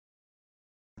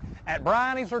At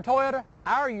Bryan Easler Toyota,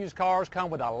 our used cars come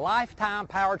with a lifetime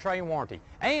powertrain warranty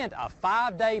and a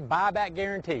 5-day buyback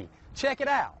guarantee. Check it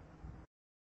out.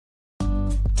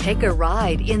 Take a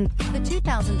ride in the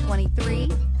 2023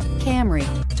 Camry.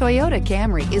 Toyota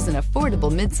Camry is an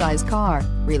affordable midsize car,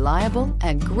 reliable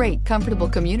and great comfortable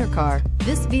commuter car.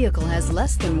 This vehicle has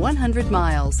less than 100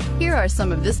 miles. Here are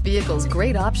some of this vehicle's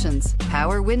great options: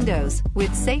 power windows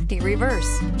with safety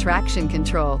reverse, traction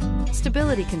control,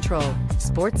 stability control,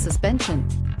 sports suspension,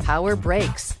 power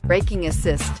brakes, braking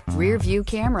assist, rear view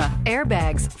camera,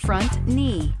 airbags, front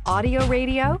knee, audio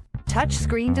radio,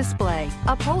 touchscreen display,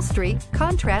 upholstery,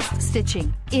 contrast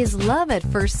stitching. Is love at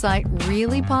first sight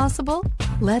really possible?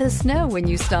 Let us know when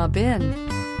you stop in.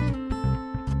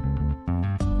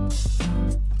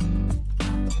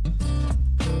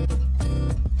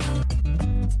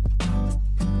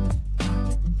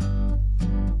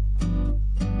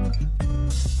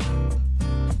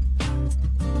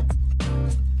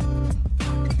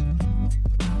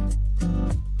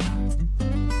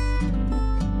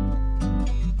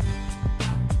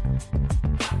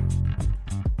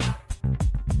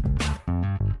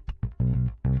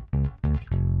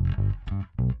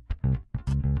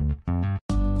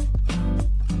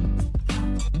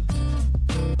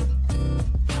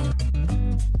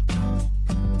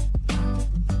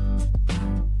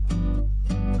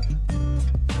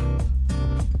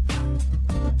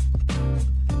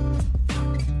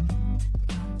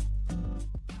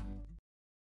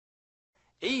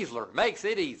 Easler makes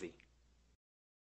it easy.